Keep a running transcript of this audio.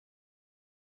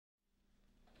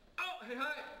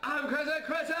Hi, I'm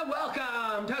Chris and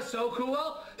welcome to So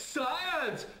Cool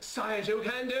Science! Science you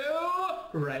can do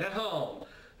right at home.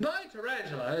 My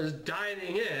tarantula is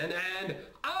dining in and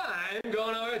I'm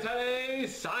going over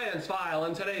today's science file.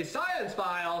 In today's science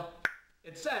file,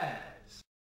 it says,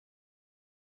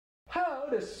 how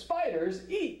do spiders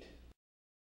eat?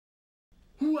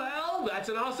 Well, that's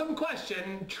an awesome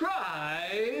question.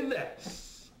 Try this.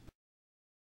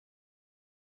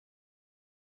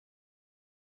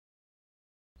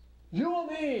 You will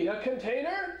need a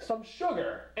container, some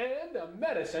sugar, and a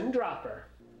medicine dropper.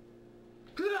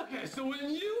 Okay, so when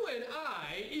you and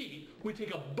I eat, we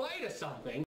take a bite of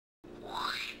something,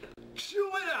 chew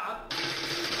it up,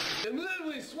 and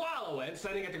literally swallow it, so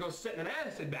then you get to go sit in an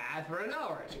acid bath for an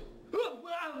hour or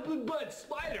two. But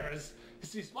spiders, you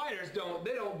see, spiders don't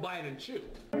bite and chew.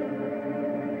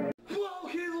 Well,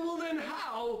 okay, well then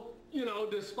how,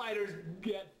 do spiders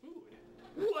get food?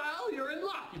 Well, you're in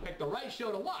luck. You picked the right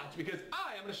show to watch because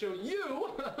I am going to show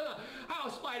you how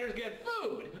spiders get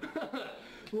food.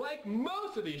 Like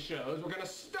most of these shows, we're going to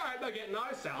start by getting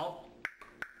ourselves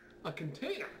a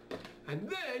container. And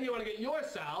then you want to get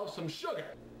yourself some sugar.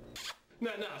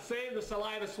 No, save the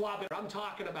saliva swapping. I'm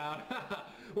talking about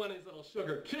one of these little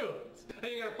sugar cubes. And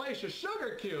you're going to place your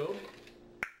sugar cube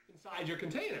inside your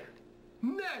container.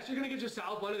 Next, you're going to get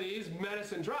yourself one of these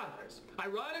medicine droppers.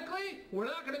 Ironically, we're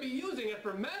not going to be using it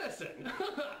for medicine.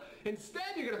 Instead,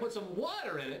 you're going to put some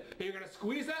water in it, and you're going to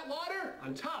squeeze that water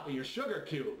on top of your sugar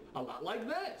cube, a lot like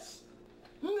this.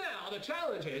 Now, the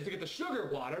challenge is to get the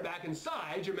sugar water back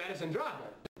inside your medicine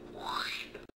dropper.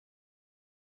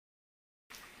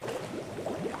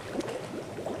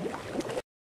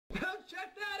 Now,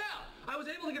 check that out. I was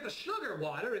able to get the sugar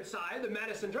water inside the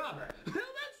medicine dropper. Now,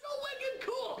 that's so wicked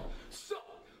cool. So,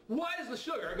 why does the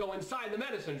sugar go inside the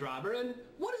medicine dropper, and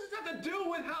what does this have to do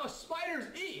with how spiders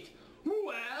eat?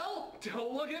 Well,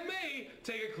 don't look at me.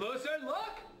 Take a closer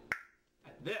look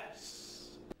at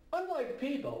this. Unlike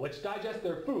people, which digest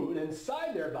their food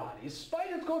inside their bodies,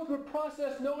 spiders go through a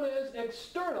process known as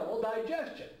external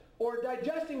digestion, or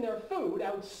digesting their food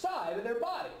outside of their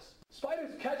bodies.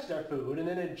 Spiders catch their food and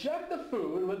then inject the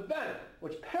food with venom,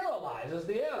 which paralyzes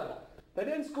the animal. They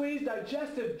then squeeze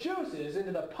digestive juices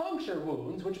into the puncture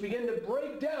wounds, which begin to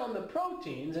break down the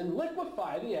proteins and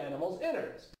liquefy the animal's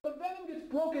innards. The venom gets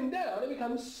broken down and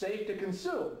becomes safe to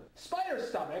consume. Spider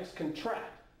stomachs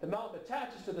contract. The mouth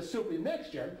attaches to the soupy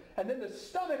mixture, and then the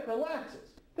stomach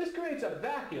relaxes. This creates a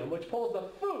vacuum which pulls the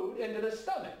food into the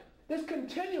stomach. This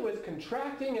continuous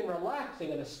contracting and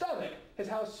relaxing of the stomach is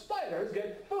how spiders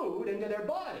get food into their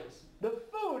bodies. The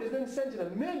food is then sent to the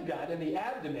midgut and the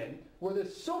abdomen, where the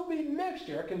soupy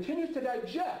mixture continues to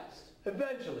digest.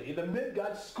 Eventually, the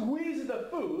midgut squeezes the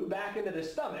food back into the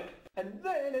stomach and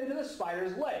then into the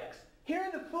spider's legs.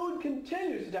 Here, the food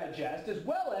continues to digest as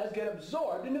well as get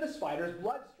absorbed into the spider's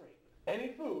bloodstream.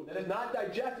 Any food that is not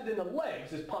digested in the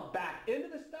legs is pumped back into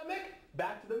the stomach,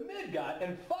 back to the midgut,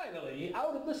 and finally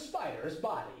out of the spider's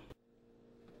body.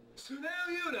 So now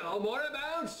you know more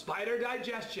about spider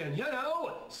digestion.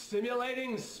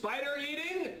 Stimulating spider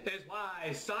eating is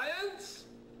why science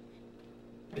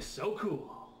is so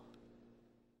cool.